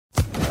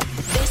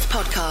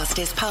podcast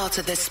is part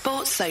of the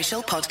Sports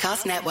Social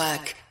Podcast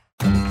Network.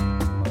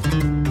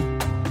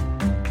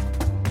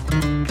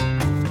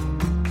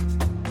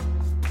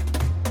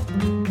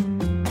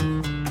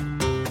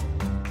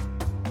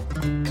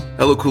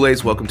 Hello,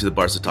 Kool-Aids. Welcome to the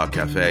Barca Talk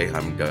Café.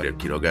 I'm Gabriel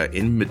Quiroga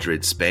in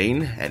Madrid,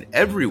 Spain. And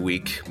every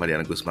week,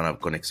 Mariana Guzman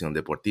of Conexión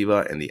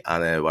Deportiva and the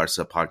Ana de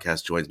Barca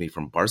podcast joins me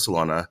from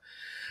Barcelona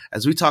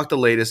as we talk the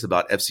latest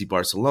about FC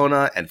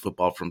Barcelona and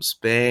football from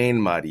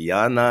Spain.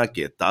 Mariana,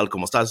 ¿qué tal?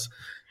 ¿Cómo estás?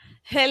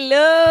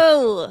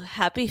 Hello.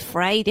 Happy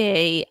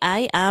Friday.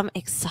 I am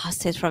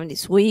exhausted from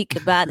this week,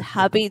 but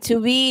happy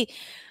to be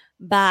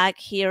back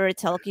here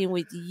talking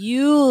with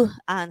you.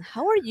 And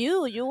how are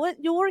you? You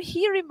were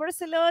here in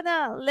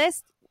Barcelona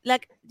last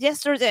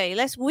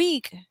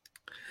week.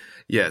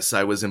 Yes,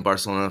 I was in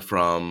Barcelona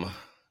from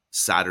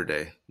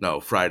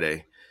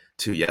Friday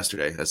to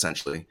yesterday,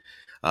 essentially.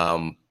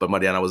 But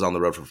Mariana was on the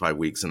road for 5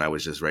 weeks and I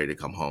was just ready to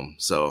come home.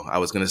 So I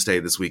was going to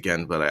stay this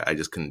weekend, but I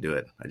just couldn't do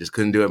it.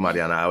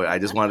 Mariana. I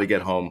just wanted to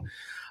get home.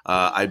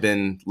 I've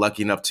been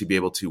lucky enough to be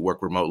able to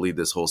work remotely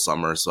this whole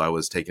summer. So I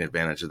was taking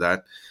advantage of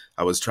that.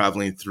 I was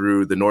traveling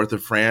through the north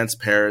of France,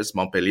 Paris,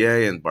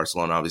 Montpellier, and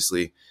Barcelona,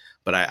 obviously.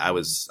 But I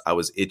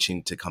was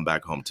itching to come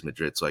back home to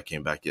Madrid. So I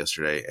came back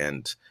yesterday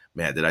and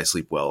man, did I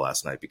sleep well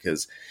last night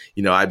because,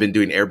 I've been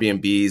doing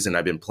Airbnbs and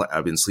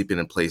I've been sleeping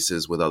in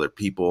places with other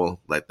people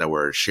like that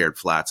were shared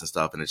flats and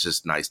stuff. And it's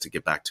just nice to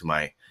get back to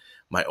my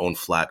own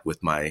flat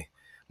with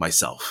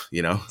myself,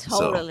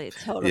 Totally.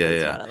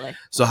 Totally.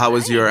 So how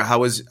was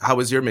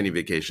your mini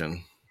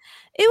vacation?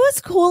 It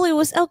was cool. It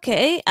was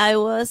okay. I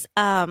was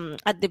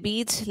at the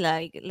beach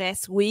like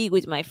last week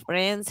with my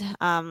friends.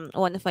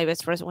 One of my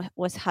best friends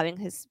was having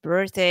his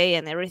birthday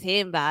and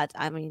everything. But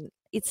I mean,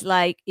 it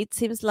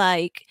seems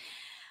like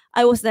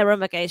I was never on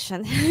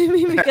vacation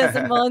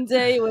because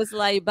Monday was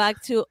like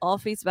back to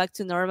office, back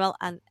to normal,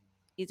 and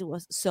it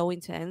was so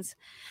intense.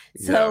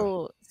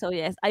 So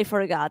yes, I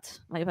forgot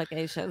my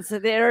vacations.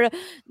 They're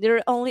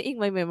only in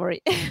my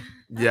memory.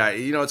 Yeah,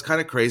 it's kind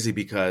of crazy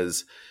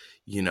because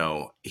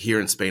here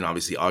in Spain,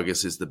 obviously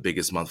August is the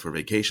biggest month for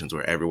vacations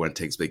where everyone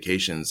takes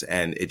vacations.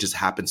 And it just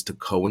happens to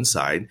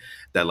coincide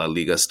that La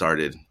Liga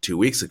started 2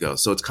 weeks ago.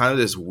 So it's kind of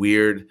this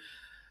weird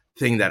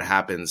thing that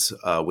happens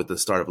with the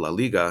start of La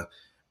Liga,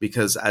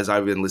 because as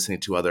I've been listening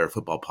to other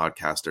football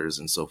podcasters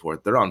and so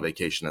forth, they're on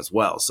vacation as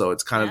well. So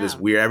it's kind of this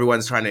weird,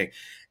 everyone's trying to,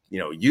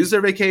 use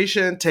their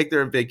vacation, take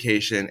their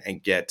vacation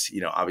and get,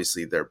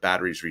 obviously their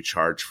batteries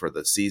recharged for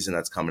the season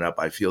that's coming up.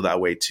 I feel that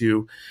way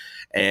too.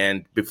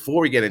 And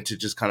before we get into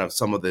just kind of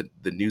some of the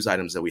news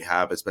items that we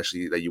have,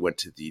 especially that you went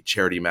to the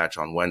charity match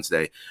on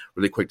Wednesday,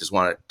 really quick, just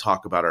want to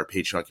talk about our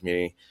Patreon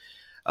community.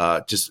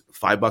 Just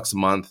 $5 a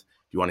month.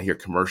 You want to hear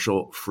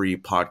commercial-free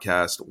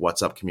podcast,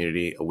 What's Up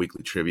community, a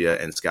weekly trivia,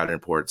 and scouting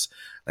reports.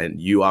 And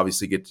you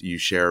obviously you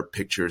share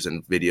pictures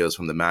and videos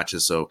from the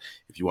matches. So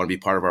if you want to be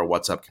part of our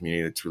What's Up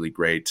community, it's really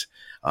great.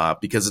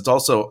 Because it's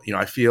also,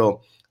 I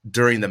feel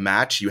during the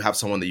match, you have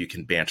someone that you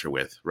can banter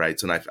with, right?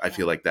 So I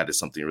feel like that is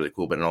something really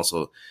cool. But and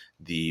also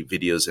the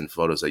videos and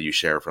photos that you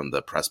share from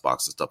the press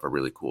box and stuff are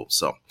really cool.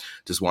 So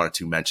just wanted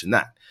to mention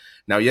that.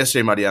 Now,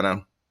 yesterday,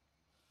 Mariana,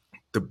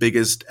 the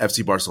biggest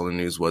FC Barcelona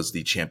news was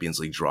the Champions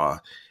League draw.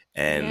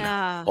 And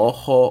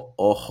ojo,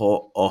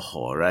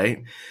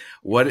 right?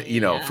 What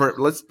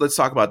let's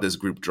talk about this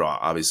group draw.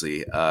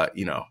 Obviously,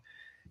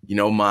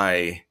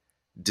 my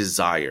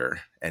desire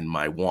and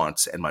my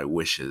wants and my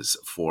wishes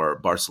for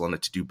Barcelona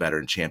to do better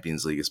in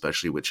Champions League,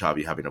 especially with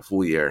Xavi having a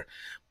full year.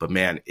 But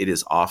man, it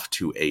is off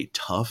to a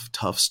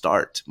tough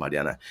start.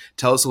 Mariana,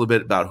 tell us a little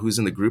bit about who's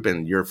in the group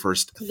and your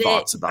first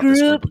thoughts about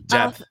this group of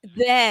death.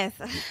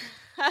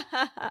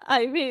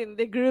 I mean,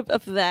 the group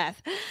of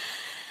death.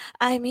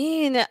 I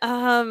mean,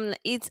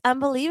 it's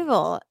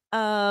unbelievable.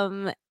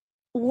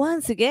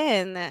 Once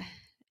again,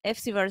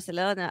 FC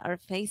Barcelona are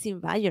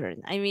facing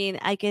Bayern. I mean,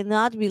 I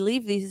cannot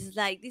believe this is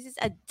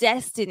a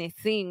destiny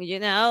thing,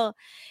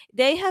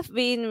 They have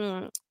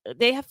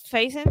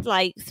faced it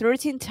like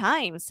 13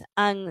 times.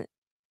 And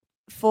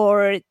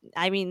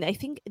I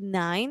think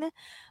 9,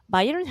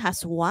 Bayern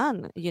has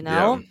won,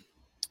 Yeah.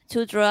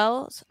 2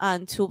 draws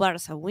and 2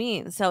 Barca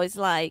wins. So it's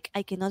like,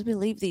 I cannot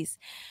believe this.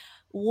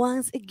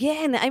 Once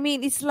again, I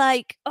mean, it's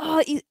like,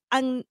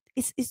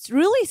 it's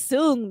really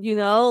soon,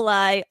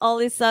 like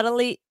all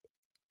suddenly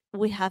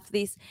we have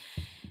this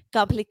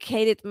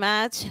complicated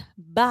match,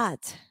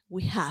 but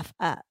we have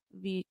a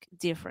big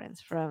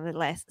difference from the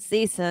last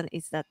season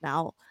is that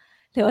now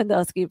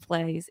Lewandowski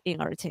plays in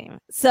our team.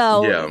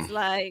 So It's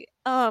like,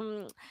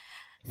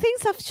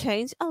 things have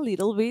changed a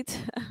little bit,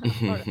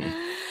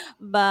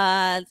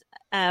 but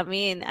I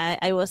mean,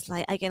 I was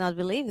like, I cannot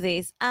believe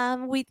this.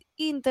 With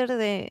Inter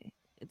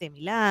de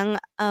Milan,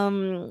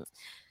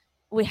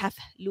 we have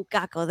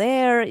Lukaku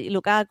there.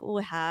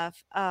 We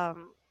have,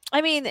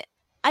 I mean,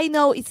 I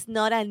know it's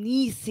not an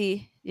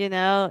easy,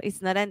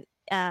 it's not an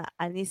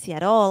easy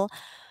at all,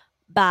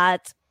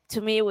 but to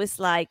me it was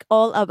like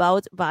all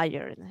about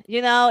Bayern.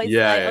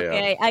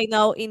 Okay, I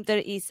know Inter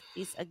is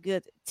a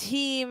good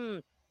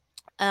team.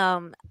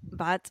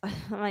 But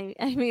I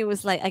mean, it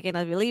was like I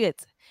cannot believe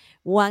it.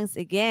 Once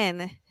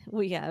again,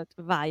 we have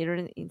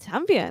Bayern in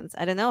champions.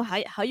 I don't know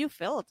how you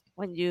felt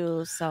when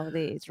you saw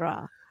the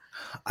draw.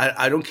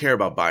 I don't care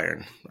about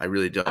Bayern. I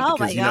really don't Oh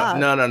because my god,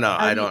 no,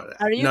 are I you don't.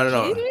 are you No,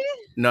 no, kidding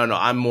no, me? no.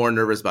 I'm more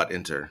nervous about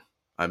Inter.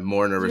 I'm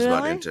more nervous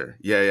about Really? Inter.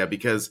 Yeah, yeah,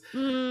 because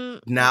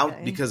now,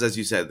 Okay. because as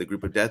you said, the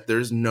group of death,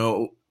 there's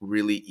no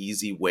really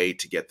easy way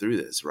to get through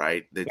this,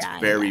 right? It's Yeah, yeah,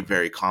 very, yeah.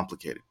 very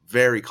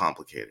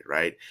complicated,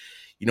 right?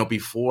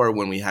 Before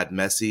when we had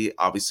Messi,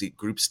 obviously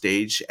group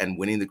stage and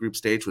winning the group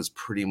stage was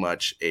pretty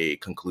much a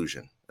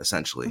conclusion,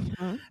 essentially.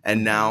 Hmm. And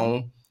Hmm.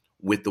 now,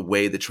 with the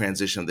way the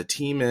transition of the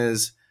team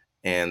is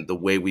and the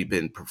way we've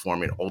been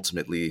performing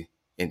ultimately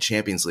in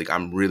Champions League,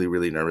 I'm really,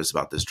 really nervous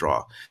about this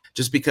draw.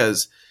 Just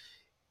because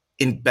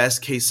in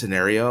best case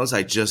scenarios,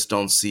 I just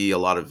don't see a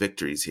lot of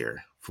victories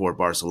here for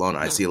Barcelona.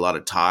 I see Hmm. a lot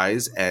of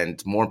ties.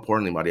 And more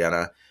importantly,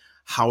 Mariana,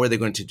 how are they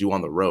going to do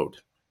on the road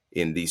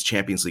in these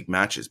Champions League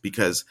matches?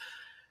 Because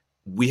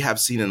we have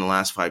seen in the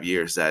last 5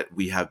 years that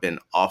we have been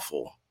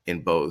awful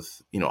in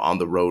both, on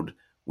the road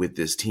with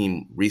this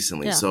team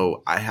recently. Yeah.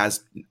 So I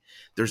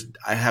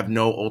have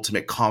no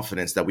ultimate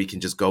confidence that we can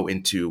just go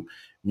into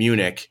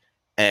Munich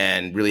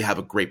and really have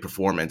a great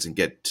performance and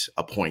get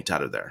a point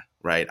out of there.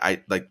 Right.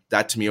 I like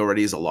that to me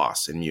already is a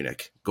loss in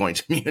Munich. Going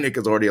to Munich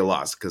is already a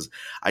loss because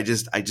I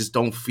just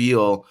don't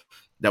feel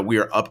that we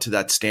are up to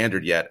that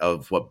standard yet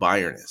of what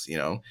Bayern is.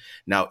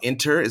 Now,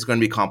 Inter is going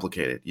to be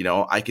complicated.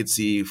 I could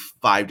see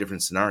 5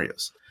 different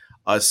scenarios.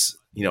 Us,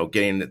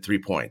 getting the 3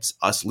 points,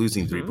 us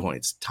losing three Hmm.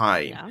 points,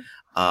 tying,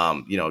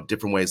 Yeah.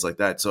 different ways like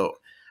that. So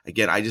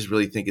again, I just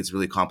really think it's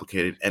really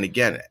complicated. And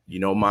again,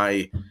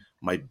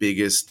 my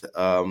biggest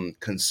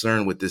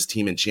concern with this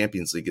team in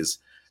Champions League is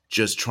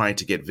just trying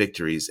to get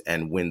victories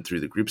and win through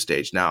the group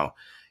stage. Now,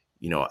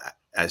 you know,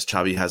 as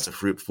Xavi has a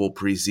full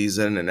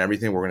preseason and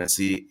everything, we're going to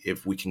see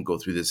if we can go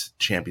through this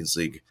Champions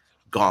League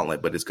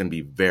gauntlet, but it's going to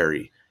be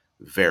very,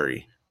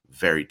 very,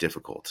 very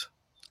difficult.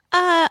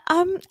 I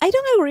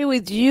don't agree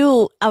with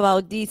you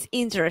about this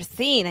Inter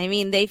thing. I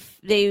mean,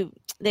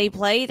 they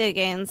played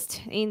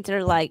against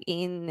Inter like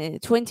in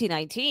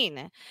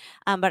 2019,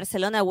 and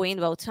Barcelona win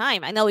both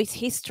time. I know it's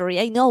history.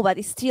 I know, but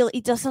it's still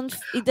it I just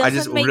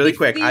doesn't make really me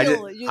quick.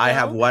 feel. You know. I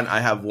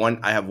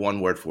have one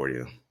word for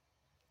you.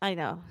 I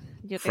know.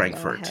 You can go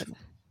Frankfurt. ahead.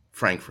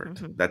 Frankfurt.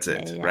 Hmm. That's Yeah,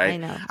 it, yeah, yeah. I right?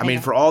 know. I I mean,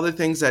 know. for all the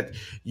things that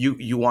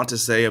you want to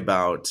say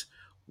about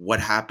what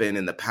happened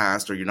in the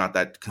past, or you're not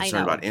that I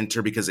concerned about know.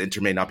 Inter because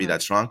Inter may not be Hmm.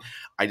 that strong.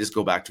 I just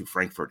go back to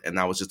Frankfurt, and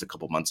that was just a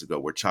couple months ago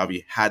where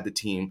Xavi had the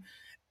team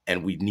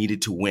and we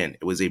needed to win.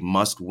 It was a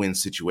must-win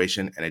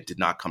situation, and it did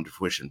not come to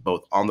fruition,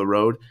 both on the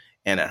road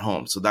and at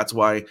home. So that's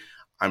why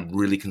I'm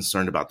really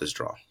concerned about this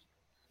draw.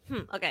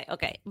 Okay,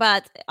 okay,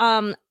 but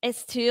it's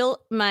still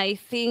my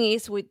thing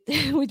is with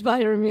with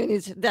Bayern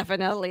Munich.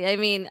 Definitely, I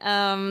mean,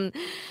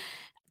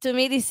 to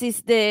me, this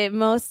is the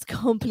most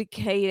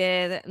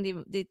complicated,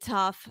 the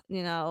tough,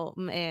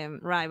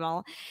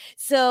 rival.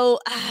 So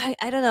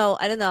I don't know,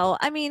 I don't know.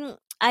 I mean,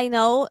 I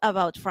know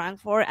about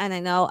Frankfurt, and I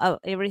know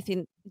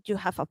everything. You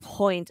have a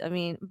point. I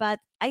mean, but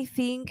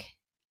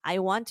I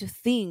want to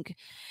think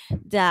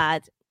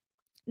that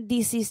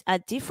this is a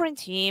different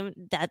team,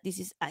 that this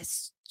is a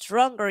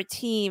stronger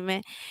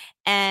team,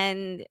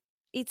 and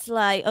it's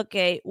like,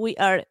 okay, we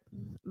are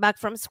back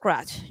from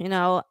scratch.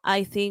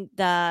 I think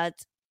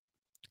that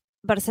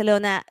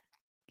Barcelona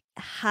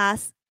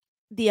has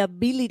the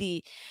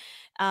ability,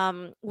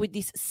 with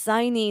these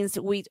signings,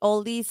 with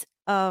all these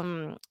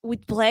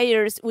with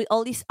players, with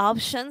all these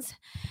options.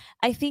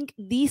 I think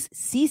this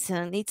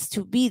season needs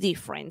to be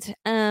different.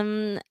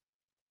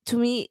 To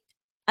me,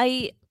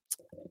 I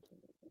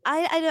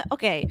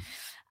okay,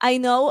 I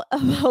know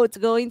about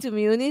going to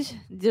Munich.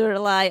 You're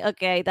like,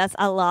 okay, that's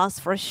a loss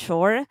for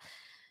sure.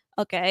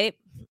 Okay,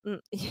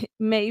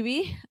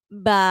 maybe,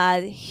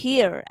 but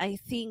here I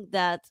think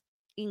that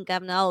in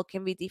Camp Nou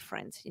can be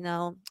different.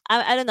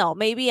 I don't know.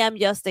 Maybe I'm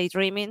just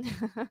daydreaming.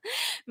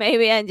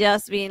 Maybe I'm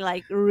just being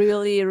like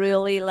really,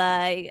 really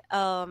like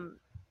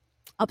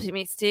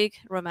optimistic,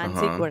 Uh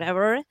romantic, huh.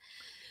 whatever.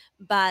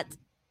 But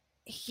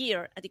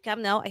here at the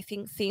Camp Nou, I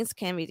think things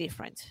can be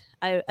different.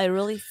 I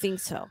really think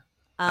so.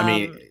 I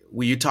mean, Um,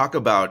 when you talk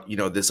about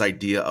this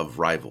idea of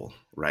rival,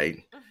 right?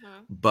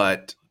 mhm.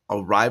 But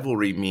a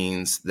rivalry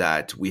means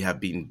that we have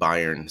beaten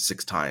Bayern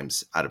 6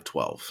 times out of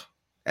 12,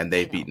 and I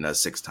they've know. beaten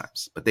us 6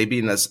 times, but they've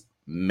beaten us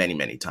many,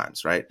 many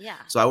times, right? Yeah,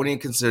 So I wouldn't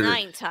even consider,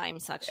 9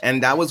 times and actually.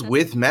 that was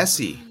with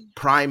Messi,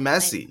 prime I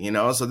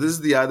Messi. So this is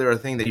the other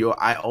thing that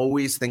I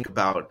always think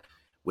about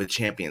with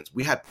champions.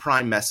 We had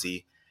prime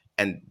Messi,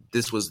 and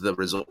this was the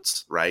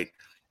results, right?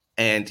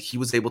 And he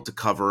was able to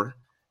cover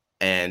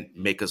and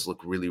make us look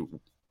really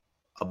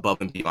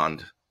above and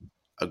beyond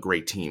a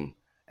great team,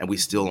 and we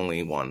still Mhm.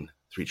 only won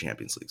 3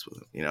 Champions Leagues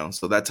with him.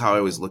 So that's how I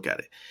always look at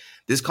it.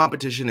 This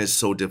competition is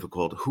so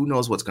difficult. Who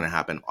knows what's going to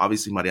happen?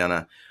 Obviously,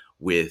 Mariana,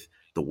 with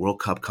the World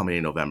Cup coming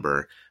in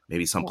November,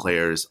 maybe some Yeah.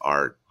 players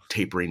are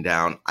tapering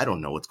down. I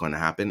don't know what's going to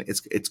happen.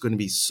 It's going to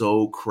be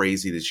so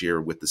crazy this year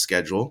with the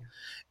schedule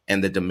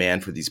and the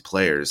demand for these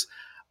players.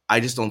 I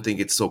just don't think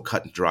it's so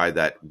cut and dry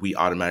that we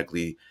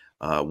automatically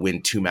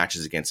win 2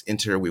 matches against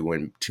Inter, we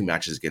win 2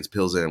 matches against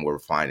Pilsen, and we're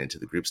fine into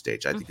the group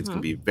stage. I think it's going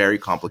to be very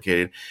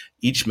complicated.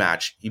 Each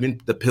match, even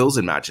the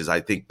Pilsen matches, I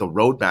think the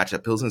road match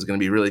at Pilsen is going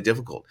to be really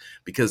difficult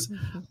because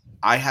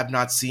I have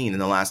not seen in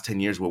the last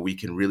 10 years where we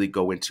can really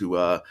go into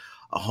a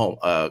home,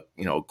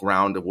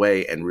 ground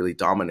away and really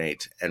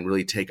dominate and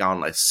really take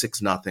on like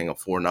 6-0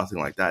 or 4-0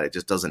 like that. It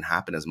just doesn't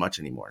happen as much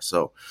anymore.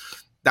 So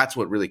that's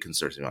what really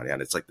concerns me,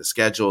 Mariana. It's like the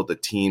schedule, the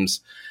teams,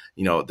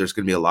 there's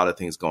going to be a lot of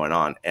things going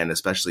on. And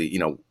especially,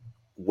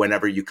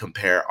 whenever you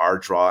compare our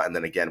draw and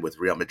then again with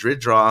Real Madrid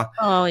draw.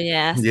 Oh,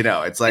 yes.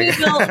 It's like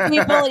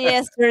people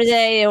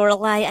yesterday were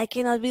like, I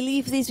cannot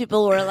believe this.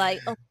 People were like,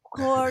 of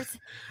course,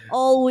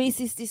 always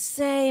is the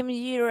same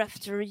year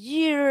after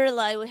year.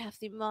 Like we have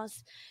the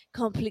most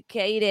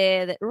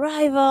complicated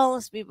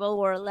rivals. People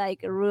were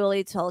like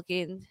really trash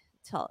talking.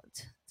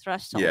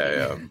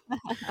 Yeah.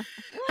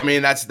 I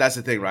mean, that's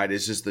the thing, right?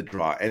 It's just the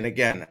draw. And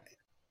again,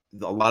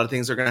 a lot of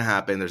things are going to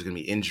happen. There's going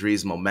to be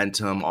injuries,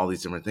 momentum, all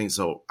these different things.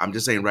 So I'm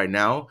just saying right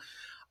now,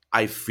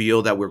 I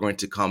feel that we're going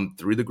to come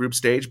through the group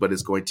stage, but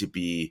it's going to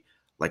be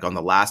like on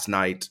the last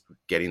night,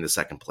 getting the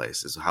second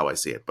place is how I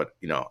see it. But,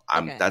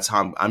 that's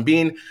how I'm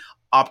being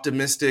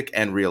optimistic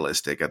and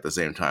realistic at the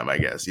same time, I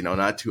guess,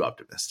 not too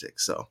optimistic.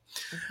 So,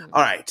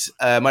 all right,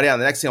 Mariana,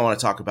 the next thing I want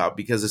to talk about,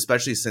 because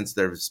especially since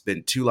there's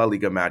been 2 La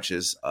Liga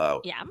matches I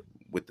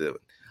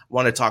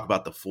want to talk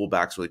about the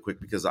fullbacks really quick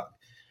because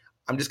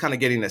I'm just kind of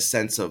getting a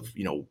sense of,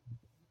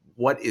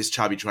 what is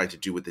Xavi trying to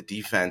do with the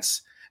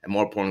defense and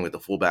more importantly with the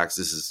fullbacks.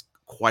 This is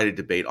quite a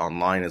debate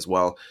online as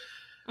well.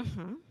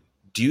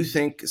 Do you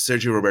think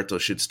Sergio Roberto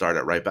should start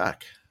at right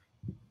back?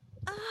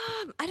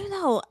 I don't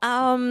know.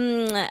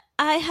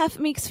 I have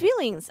mixed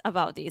feelings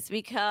about this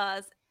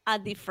because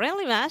at the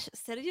friendly match,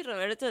 Sergio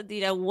Roberto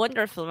did a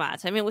wonderful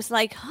match. I mean, it was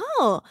like,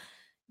 oh,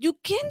 you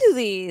can do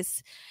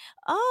this.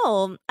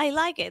 Oh, I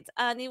like it.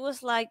 And it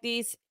was like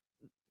this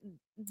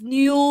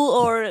new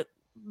or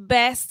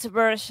best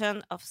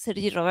version of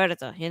Sergio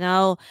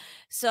Roberto,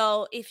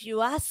 So if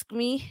you ask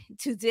me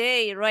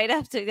today, right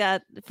after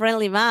that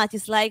friendly match,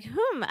 it's like,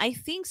 I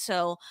think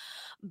so.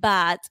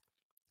 But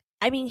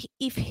I mean,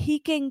 if he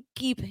can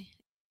keep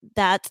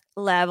that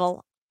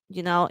level,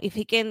 if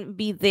he can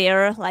be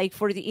there like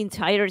for the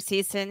entire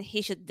season,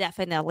 he should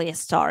definitely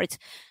start.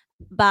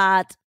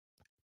 But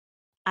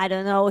I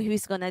don't know if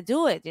he's gonna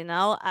do it.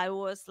 I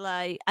was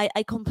like,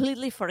 I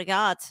completely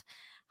forgot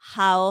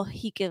how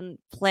he can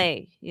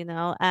play.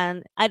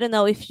 And I don't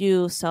know if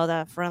you saw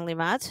that friendly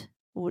match.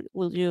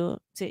 Will you?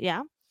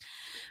 Yeah.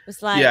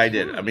 It's like, yeah, I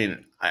did. I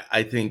mean,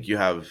 I think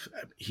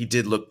he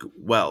did look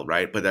well,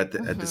 right? But at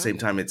the same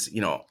time, it's,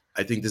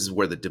 I think this is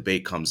where the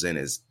debate comes in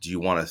is, do you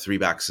want a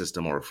 3-back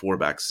system or a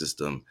 4-back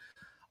system?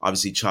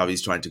 Obviously,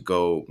 Xavi's trying to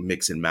go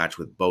mix and match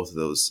with both of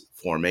those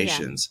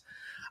formations. Yeah.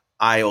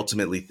 I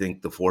ultimately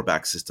think the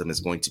 4-back system is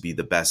going to be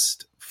the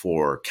best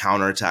for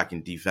counterattack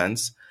and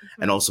defense.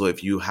 And also,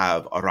 if you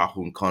have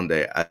Araujo and Conde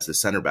as the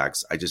center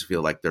backs, I just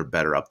feel like they're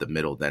better up the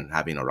middle than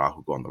having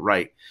Araujo go on the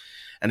right.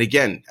 And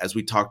again, as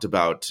we talked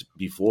about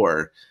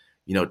before,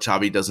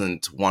 Xavi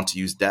doesn't want to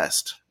use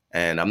Dest.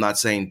 And I'm not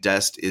saying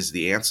Dest is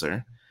the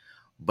answer,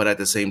 but at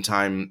the same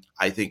time,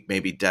 I think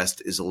maybe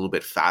Dest is a little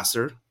bit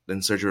faster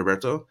than Sergio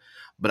Roberto.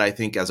 But I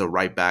think as a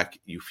right back,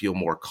 you feel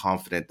more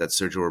confident that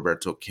Sergio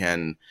Roberto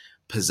can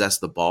possess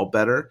the ball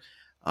better.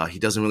 He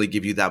doesn't really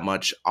give you that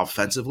much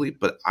offensively,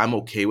 but I'm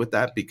okay with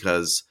that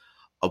because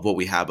of what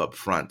we have up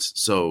front.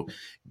 So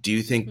do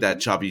you think that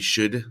Xavi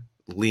should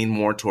lean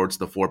more towards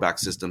the 4-back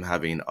system,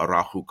 having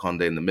Araujo,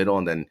 Conde in the middle,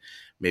 and then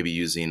maybe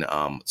using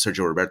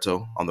Sergio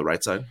Roberto on the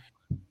right side?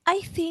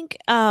 I think,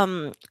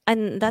 and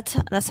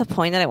that's a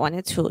point that I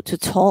wanted to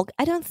talk.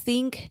 I don't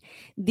think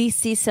this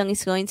season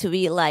is going to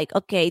be like,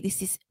 okay,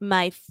 this is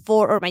my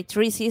 4 or my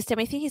 3 system.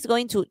 I think it's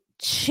going to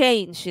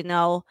change,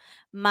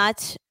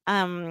 match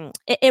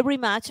every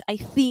match. I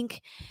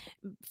think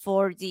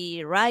for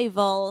the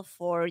rival,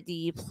 for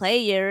the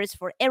players,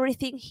 for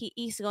everything, he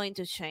is going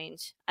to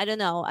change. I don't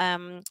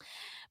know.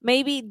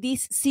 Maybe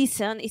this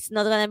season it's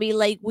not gonna be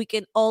like we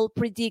can all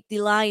predict the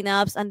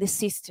lineups and the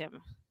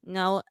system,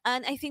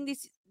 And I think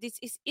this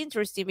is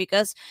interesting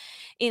because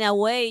in a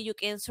way you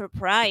can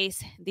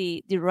surprise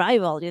the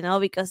rival,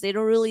 because they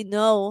don't really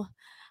know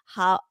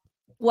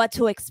what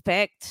to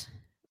expect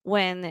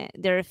when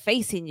they're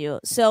facing you.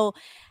 So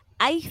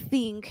I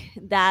think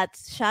that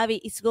Xavi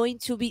is going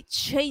to be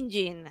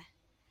changing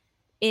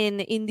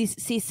in this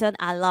season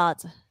a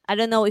lot. I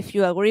don't know if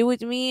you agree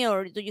with me,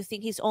 or do you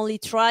think he's only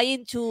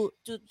trying to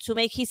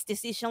make his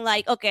decision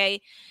like,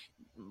 okay,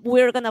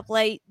 we're gonna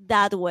play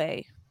that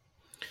way?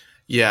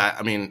 Yeah,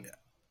 I mean,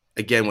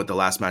 again, with the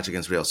last match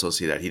against Real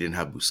Sociedad, he didn't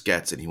have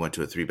Busquets and he went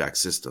to a 3-back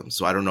system.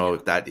 So I don't know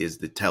if that is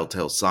the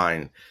telltale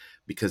sign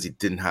because he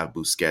didn't have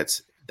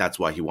Busquets. That's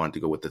why he wanted to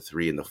go with the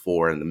 3 and the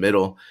 4 in the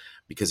middle,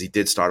 because he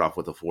did start off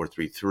with a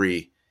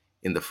 4-3-3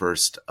 in the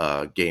first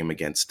game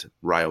against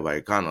Rayo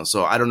Vallecano.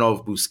 So I don't know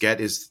if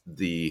Busquets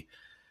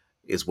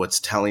is what's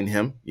telling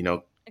him,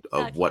 exactly,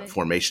 of what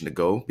formation to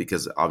go,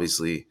 because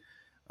obviously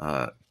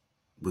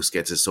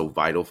Busquets is so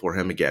vital for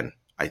him. Again,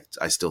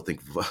 I still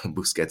think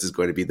Busquets is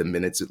going to be the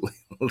minutes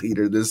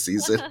leader this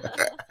season.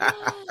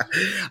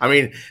 I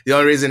mean, the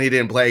only reason he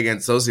didn't play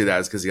against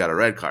Sociedad is because he got a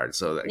red card.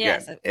 So again,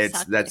 Yes,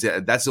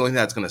 exactly. that's the only thing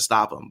that's going to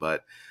stop him.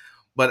 But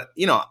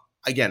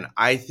again,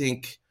 I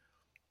think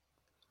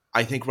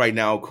right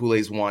now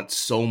Kool-Aid's want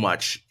so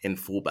much in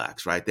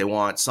fullbacks, right? They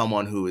want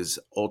someone who is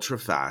ultra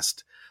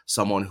fast,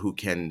 someone who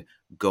can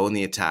go in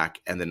the attack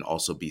and then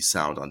also be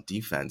sound on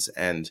defense.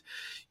 And,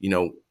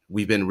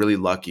 we've been really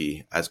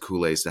lucky as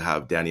Kool-Aid's to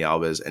have Dani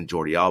Alves and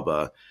Jordi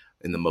Alba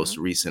in the most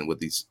recent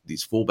with these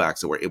fullbacks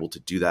that were able to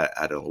do that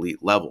at an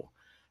elite level.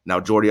 Now,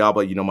 Jordi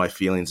Alba, my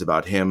feelings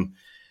about him.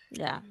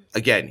 Yeah.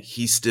 Again,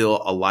 he's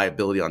still a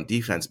liability on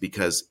defense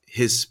because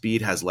his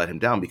speed has let him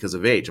down because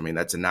of age. I mean,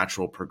 that's a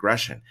natural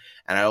progression.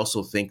 And I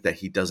also think that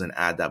he doesn't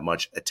add that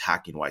much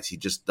attacking wise. He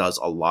just does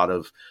a lot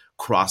of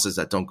crosses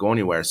that don't go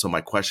anywhere. So my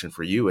question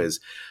for you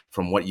is,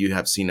 from what you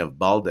have seen of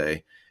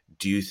Balde,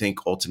 do you think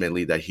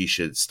ultimately that he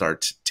should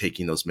start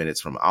taking those minutes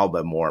from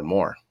Alba more and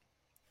more?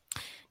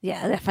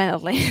 Yeah,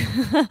 definitely.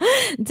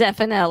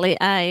 Definitely.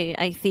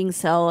 I think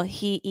so.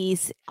 He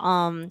is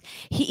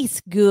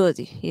good,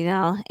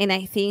 and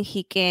I think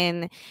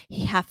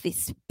he have the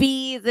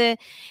speed.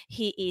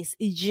 He is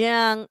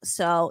young,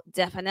 so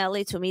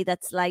definitely to me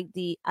that's like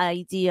the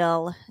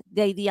ideal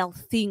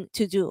thing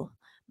to do.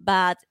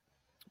 But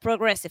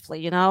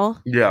progressively,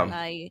 Yeah.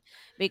 like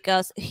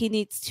because he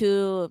needs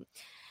to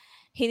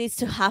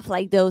have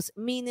like those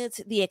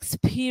minutes, the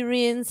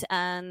experience,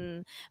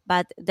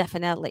 but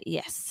definitely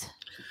yes.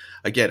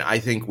 Again, I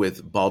think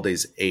with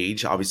Balde's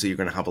age, obviously you're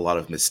going to have a lot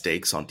of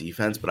mistakes on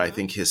defense, but I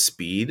think his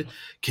speed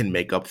can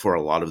make up for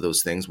a lot of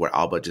those things where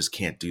Alba just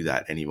can't do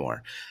that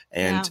anymore.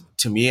 And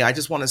to me, I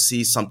just want to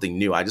see something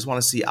new. I just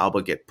want to see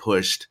Alba get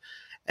pushed,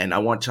 and I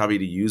want Xavi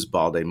to use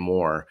Balde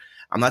more.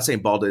 I'm not saying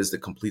Balde is the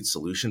complete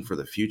solution for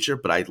the future,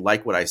 but I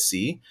like what I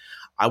see.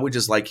 I would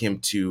just like him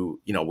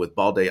to, with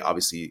Balde,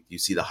 obviously you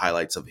see the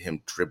highlights of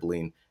him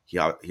dribbling. He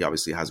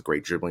obviously has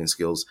great dribbling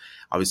skills.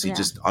 Obviously,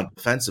 just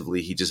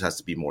offensively, he just has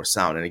to be more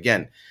sound. And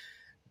again,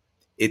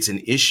 it's an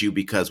issue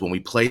because when we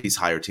play these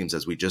higher teams,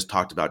 as we just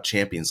talked about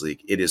Champions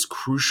League, it is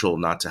crucial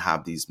not to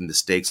have these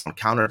mistakes on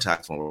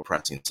counterattacks when we're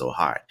pressing so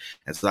high.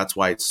 And so that's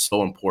why it's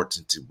so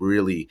important to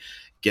really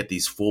get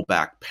these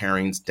fullback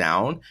pairings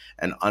down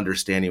and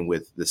understanding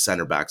with the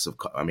center backs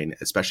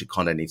especially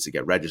Conde needs to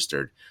get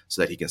registered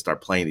so that he can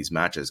start playing these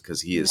matches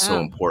because he is so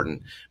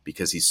important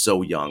because he's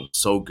so young,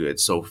 so good,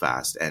 so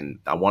fast. And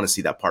I want to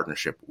see that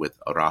partnership with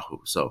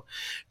Araujo. So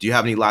do you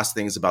have any last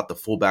things about the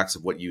fullbacks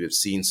of what you have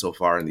seen so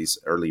far in these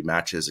early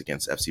matches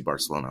against FC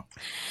Barcelona?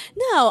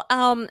 No,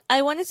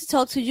 I wanted to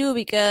talk to you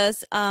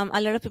because a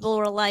lot of people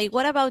were like,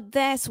 what about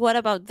this? What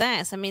about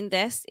this? I mean,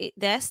 this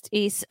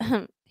is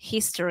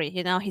history,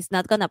 he's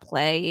not gonna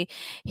play.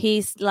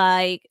 He's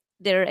like,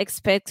 they're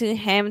expecting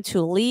him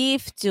to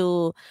leave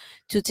to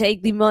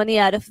take the money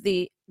out of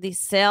the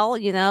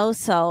sale,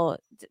 so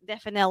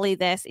definitely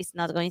this is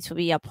not going to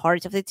be a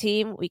part of the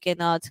team. We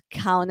cannot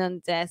count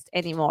on this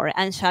anymore.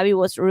 And Xavi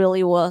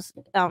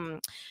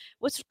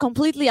was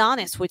completely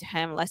honest with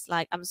him.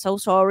 Like, I'm so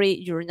sorry,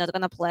 you're not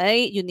gonna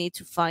play, you need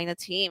to find a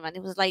team. And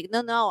it was like,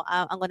 no,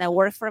 I'm gonna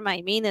work for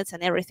my minutes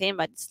and everything,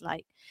 but it's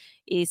like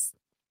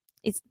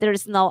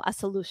there's no a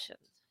solution.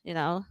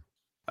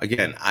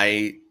 Again,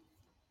 I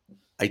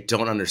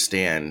don't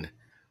understand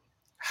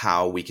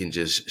how we can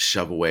just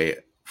shove away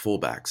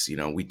fullbacks.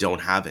 We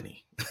don't have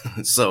any.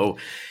 So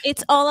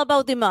it's all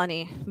about the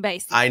money,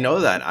 basically. I know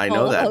that,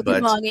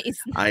 but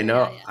I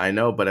know, yeah. I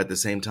know, but at the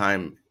same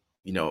time,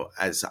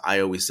 as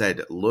I always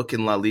said, look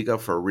in La Liga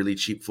for really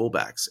cheap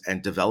fullbacks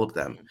and develop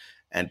them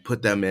and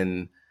put them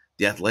in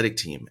the athletic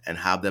team and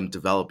have them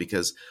develop,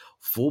 because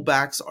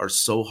fullbacks are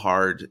so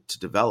hard to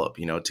develop,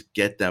 to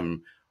get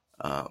them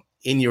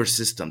in your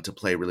system to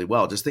play really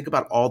well. Just think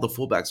about all the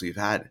fullbacks we've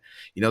had.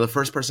 The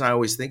first person I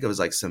always think of is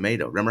like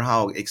Semedo. Remember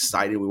how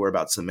excited we were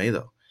about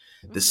Semedo?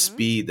 The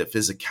speed, the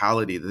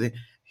physicality,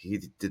 he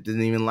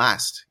didn't even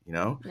last,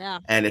 Yeah.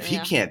 And if he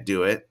can't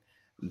do it,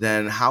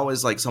 then how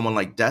is like someone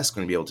like Des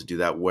going to be able to do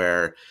that?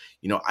 Where,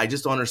 I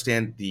just don't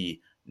understand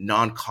the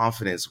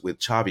non-confidence with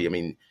Xavi. I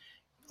mean,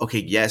 okay,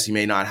 yes, you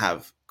may not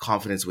have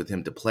confidence with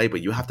him to play,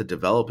 but you have to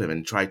develop him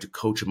and try to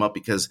coach him up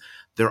because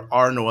there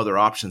are no other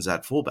options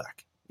at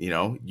fullback.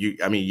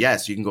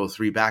 Yes, you can go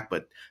 3 back,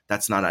 but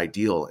that's not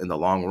ideal in the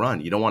long run.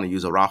 You don't want to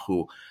use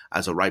Araujo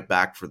as a right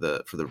back for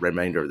the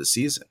remainder of the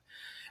season.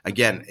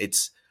 Again,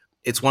 it's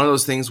one of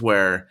those things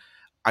where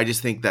I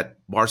just think that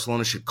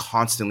Barcelona should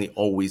constantly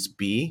always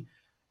be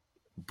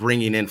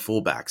bringing in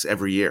fullbacks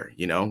every year,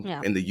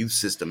 in the youth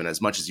system and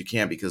as much as you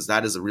can, because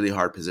that is a really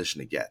hard position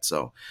to get.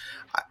 So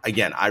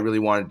again, I really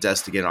wanted Des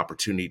to get an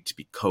opportunity to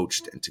be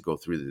coached and to go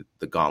through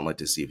the gauntlet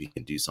to see if he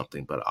can do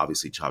something. But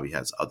obviously Xavi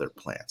has other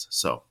plans.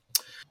 So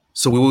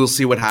we will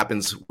see what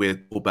happens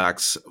with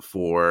fullbacks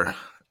for,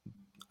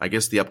 I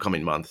guess, the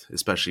upcoming month,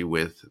 especially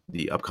with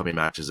the upcoming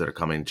matches that are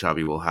coming.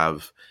 Xavi will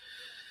have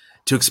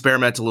to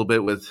experiment a little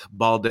bit with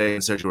Balde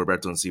and Sergio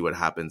Roberto and see what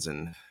happens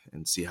and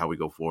see how we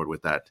go forward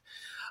with that.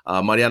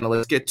 Mariana,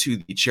 let's get to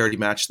the charity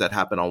match that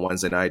happened on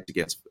Wednesday night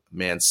against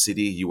Man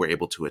City. You were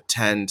able to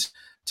attend.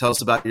 Tell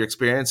us about your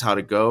experience, how'd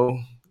it go?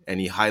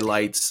 Any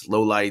highlights,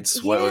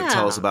 lowlights? What?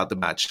 Tell us Yeah. about the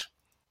match.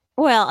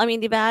 Well, I mean,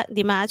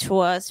 the match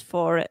was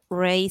for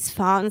raise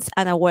funds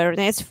and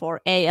awareness for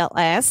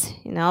ALS,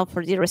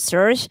 for the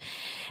research.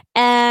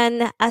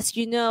 And as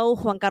you know,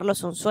 Juan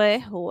Carlos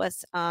Unzue, who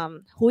is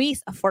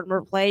a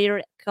former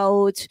player,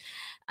 coach,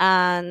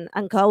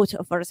 and coach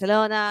of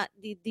Barcelona,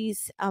 did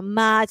this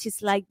match.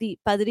 It's like the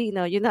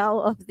padrino,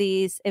 of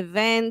this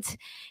event.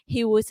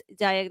 He was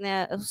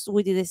diagnosed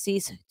with the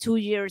disease 2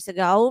 years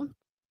ago,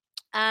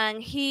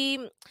 and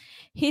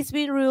he's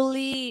been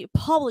really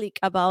public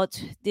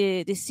about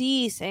the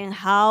disease and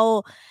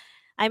how,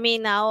 I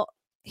mean, now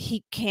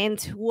he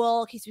can't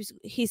walk.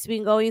 He's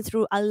been going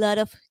through a lot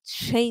of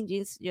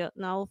changes,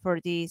 for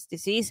this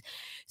disease.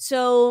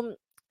 So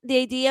the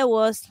idea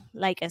was,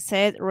 like I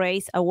said,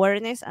 raise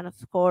awareness and of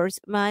course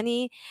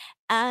money.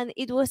 And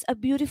it was a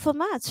beautiful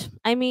match.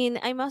 I mean,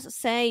 I must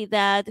say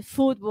that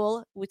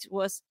football, which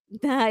was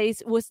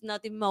nice, was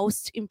not the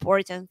most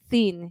important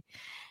thing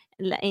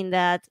in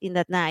that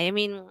night. I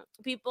mean,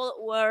 people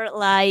were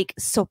like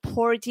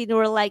supporting,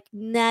 or like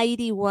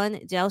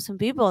 91,000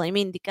 people. I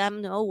mean, the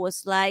Camp Nou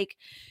was like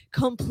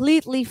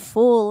completely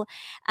full.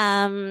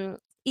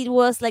 It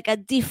was like a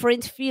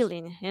different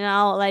feeling,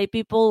 like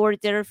people were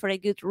there for a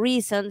good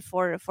reason,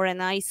 for a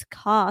nice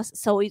cause.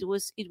 So it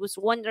was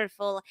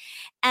wonderful.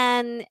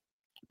 And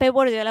Pep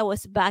Guardiola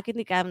was back in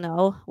the Camp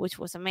Nou, which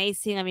was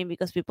amazing. I mean,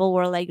 because people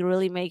were like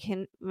really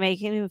making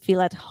him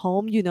feel at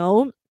home.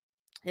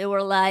 They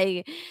were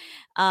like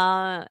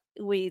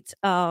with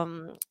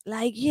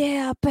like,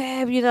 yeah,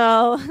 Pep,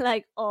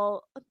 like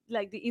all,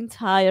 like the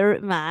entire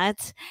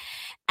match.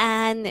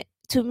 And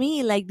to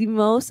me, like the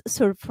most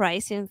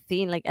surprising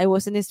thing, like I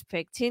wasn't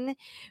expecting,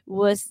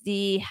 was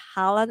the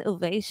Haaland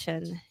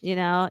ovation.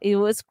 It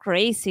was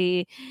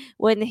crazy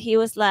when he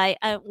was like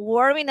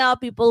warming up.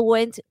 People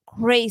went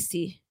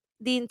crazy.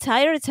 The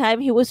entire time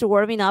he was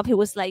warming up, he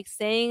was like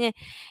saying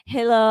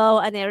hello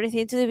and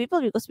everything to the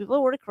people, because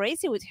people were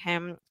crazy with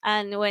him.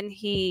 And when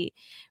he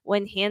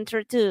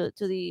entered to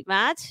the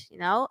match,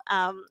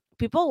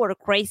 people were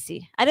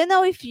crazy. I don't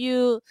know if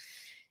you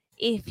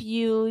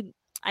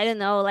I don't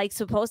know, like,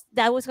 suppose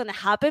that was gonna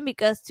happen,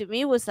 because to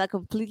me it was a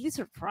completely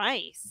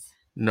surprise.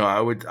 No, I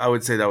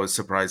would say that was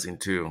surprising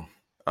too,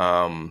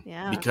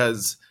 Yeah,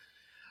 because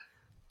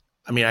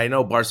I mean I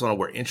know Barcelona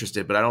were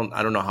interested, but I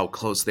don't know how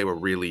close they were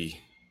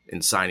really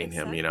in signing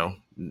him. exactly.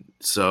 Yeah,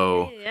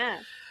 So yeah,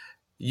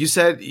 you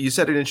said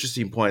an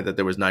interesting point that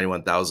there was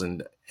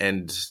 91,000,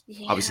 and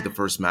obviously the yeah.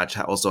 first match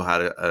also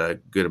had a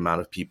good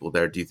amount of people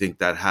there. Do you think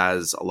that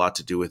has a lot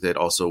to do with it?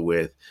 Also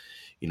with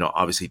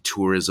obviously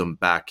tourism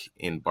back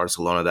in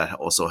Barcelona, that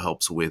also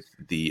helps with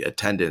the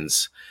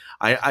attendance.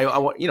 I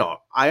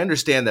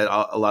understand that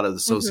a lot of the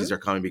Mm-hmm. socios are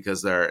coming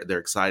because they're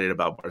excited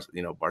about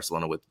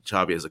Barcelona with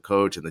Xavi as a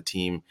coach and the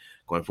team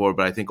going forward.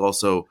 But I think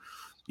also,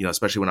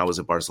 especially when I was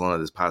in Barcelona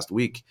this past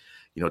week,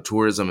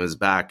 tourism is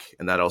back,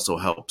 and that also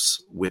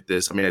helps with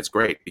this. I mean, it's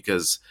great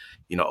because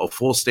a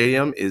full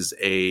stadium is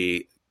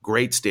a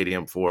great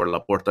stadium for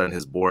Laporta and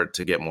his board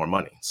to get more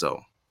money.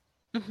 So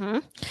Mm-hmm.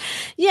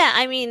 Yeah,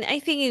 I mean, I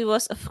think it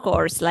was, of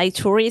course, like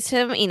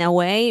tourism in a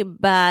way,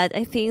 but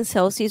I think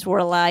socios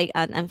were like,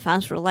 and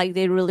fans were like,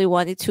 they really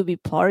wanted to be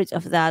part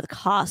of that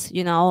cause,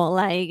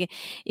 like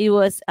it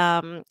was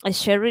a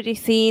charity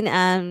thing.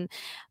 And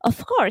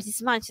of course,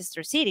 it's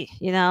Manchester City,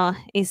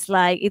 it's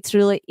like, it's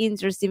really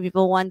interesting.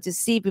 People want to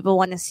see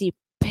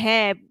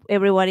Pep,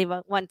 everybody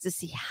wants to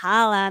see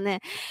Haaland,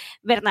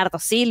 Bernardo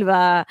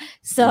Silva. yeah.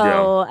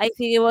 So I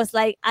think it was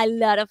like a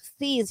lot of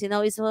things, it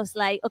was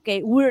like,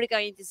 okay, we're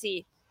going to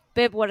see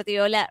Pep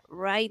Guardiola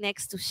right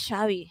next to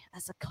Xavi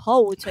as a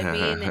coach. I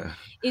mean,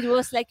 it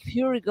was like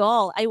pure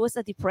goal. I was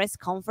at the press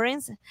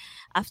conference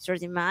after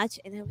the match,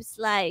 and I was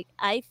like,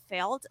 I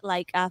felt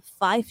like a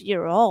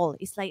 5-year-old.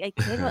 It's like I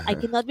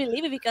cannot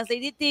believe it, because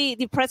they did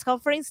the press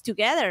conference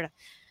together.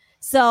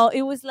 So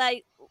it was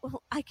like,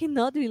 I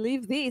cannot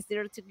believe this.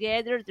 They're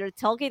together, they're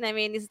talking. I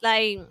mean, it's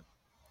like,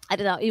 I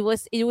don't know. It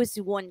was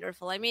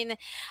wonderful. I mean,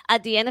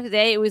 at the end of the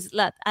day, it was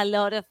like a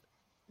lot of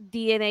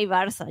DNA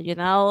Barca,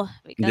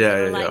 because they Yeah,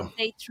 were yeah,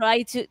 like,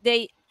 yeah.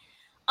 they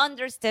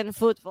understand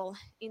football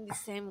in the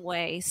same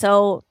way.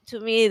 So to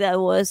me, that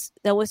was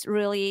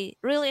really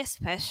really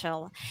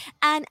special.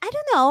 And I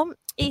don't know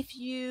if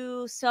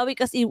you saw,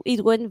 because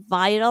it went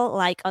viral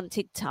like on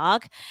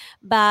TikTok,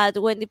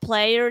 but when the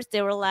players,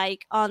 they were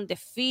like on the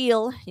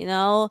field,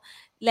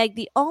 like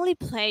the only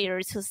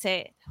players who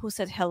said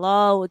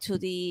hello to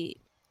the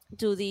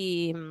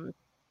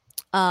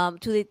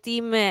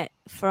team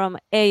from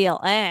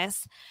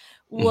ALS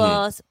Hmm.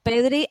 was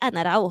Pedri and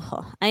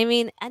Araujo. I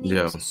mean, and it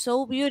Yeah. was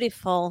so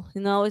beautiful.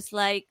 It's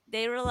like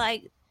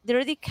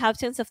they're the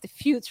captains of the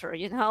future.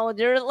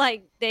 They're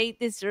like, they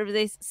deserve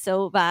this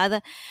so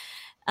bad.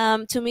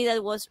 To me,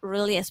 that was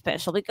really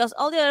special, because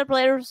all the other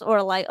players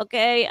were like,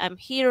 okay, I'm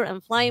here,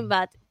 I'm flying,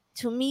 but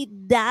to me,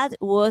 that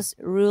was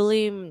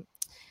really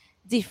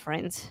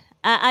different.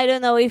 I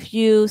don't know if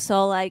you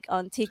saw like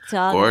on Of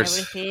TikTok and course,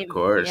 of everything.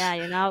 course. Yeah,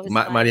 it's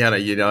like Mariana,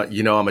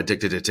 I'm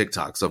addicted to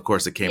TikTok, so of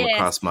course it came yes.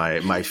 across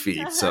my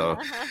feed. So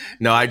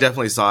no, I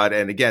definitely saw it,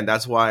 and again,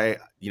 that's why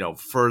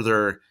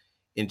further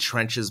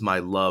entrenches my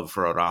love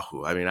for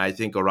Araujo. I mean, I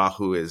think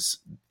Araujo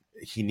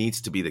he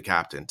needs to be the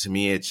captain. To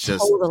me,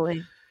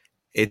 Totally.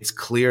 it's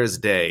clear as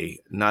day,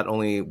 not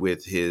only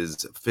with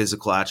his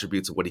physical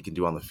attributes of what he can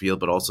do on the field,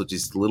 but also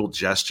just little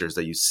gestures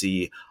that you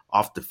see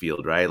off the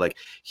field, right? Like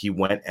he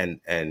went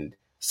and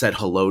said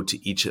hello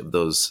to each of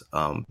those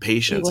It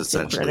patients, was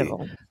essentially.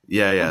 incredible.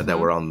 Yeah, that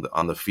were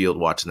on the field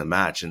watching the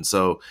match. And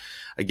so,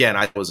 again,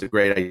 I thought it was a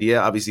great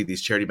idea. Obviously,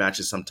 these charity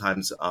matches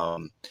sometimes,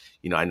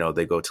 I know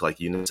they go to like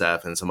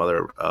UNICEF and some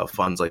other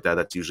funds like that.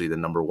 That's usually the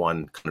number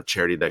one kind of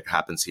charity that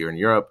happens here in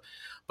Europe.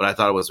 But I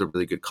thought it was a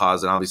really good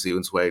cause. And obviously,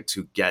 Unsue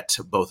to get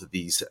both of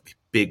these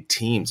big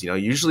teams.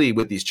 Usually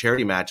with these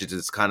charity matches,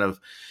 it's kind of,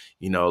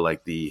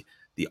 like the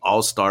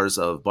all-stars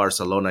of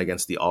Barcelona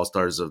against the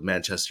all-stars of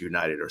Manchester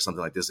United or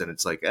something like this. And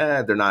it's like,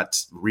 they're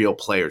not real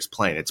players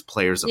playing. It's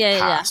players of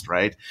past,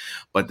 right?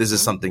 But this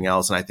is something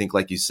else. And I think,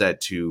 like you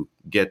said, to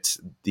get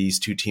these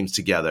two teams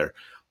together,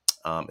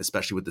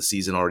 especially with the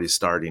season already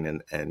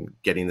starting and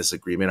getting this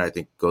agreement, I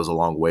think goes a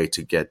long way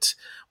to get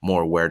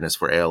more awareness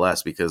for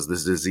ALS, because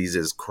this disease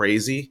is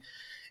crazy.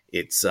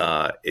 It's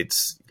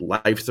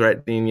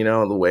life-threatening,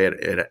 the way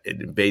it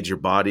invades your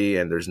body,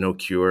 and there's no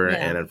cure. Yeah.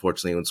 And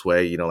unfortunately,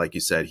 Unsue, like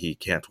you said, he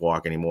can't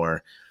walk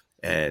anymore.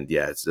 And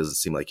yeah, it doesn't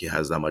seem like he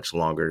has that much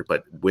longer.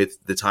 But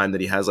with the time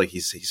that he has, like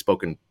he's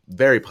spoken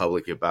very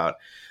publicly about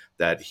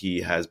that he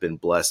has been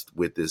blessed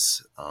with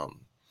this,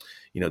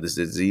 this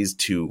disease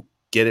to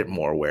get it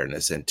more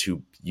awareness and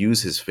to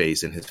use his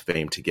face and his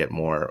fame to get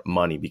more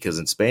money, because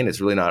in Spain,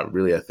 it's really not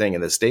really a thing.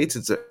 In the States,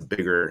 it's a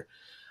bigger,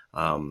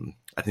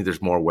 I think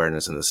there's more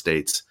awareness in the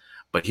States,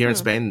 but here in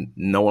Spain,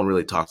 no one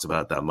really talks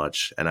about it that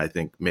much. And I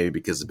think maybe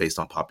because it's based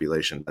on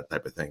population, that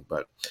type of thing.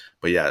 But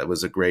yeah, it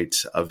was a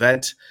great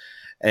event.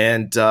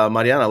 And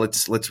Mariana,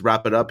 let's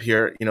wrap it up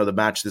here. The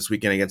match this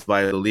weekend against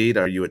Valladolid.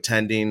 Are you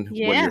attending?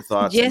 Yes, what are your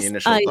thoughts? Any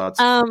initial thoughts?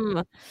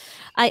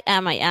 I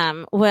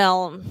am.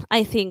 Well,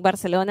 I think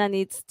Barcelona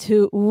needs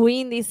to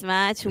win this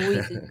match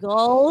with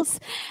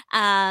goals,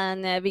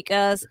 and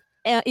because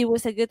it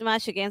was a good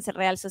match against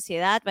Real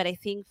Sociedad, but I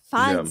think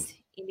fans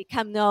in the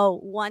Camp Nou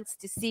wants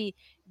to see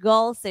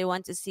goals. They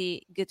want to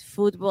see good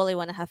football. They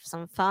want to have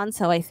some fun.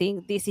 So I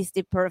think this is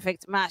the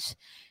perfect match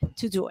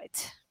to do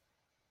it.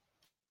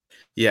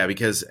 Yeah,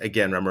 because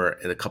again, remember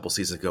a couple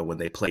seasons ago when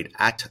they played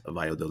at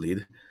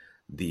Valladolid,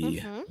 the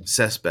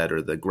cessped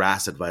or the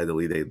grass at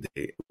Valladolid,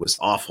 it was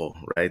awful,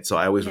 right? So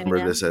I always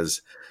remember this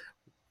as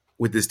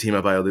with this team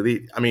at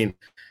Valladolid. I mean,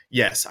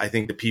 yes, I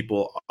think the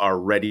people are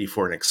ready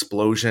for an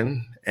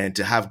explosion and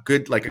to have a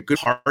good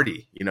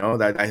party,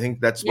 that I think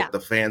that's what the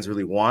fans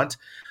really want.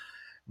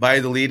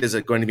 Valladolid is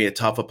going to be a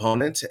tough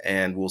opponent,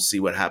 and we'll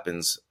see what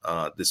happens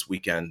this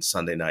weekend,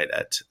 Sunday night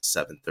at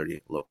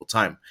 7:30 local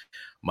time.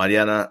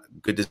 Mariana,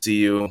 good to see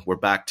you. We're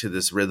back to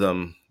this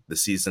rhythm. The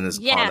season is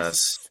upon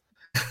us.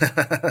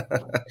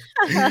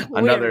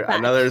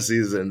 another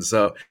season.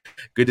 So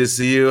good to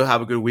see you.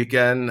 Have a good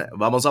weekend.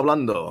 Vamos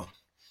hablando.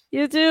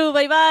 You too.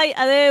 Bye bye.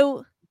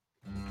 Adeu.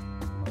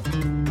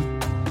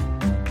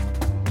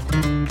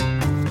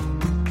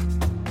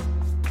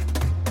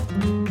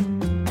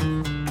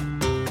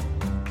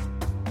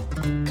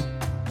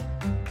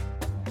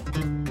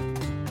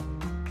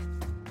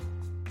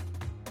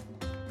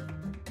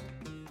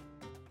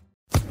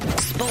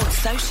 Sports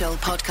Social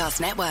Podcast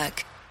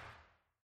Network.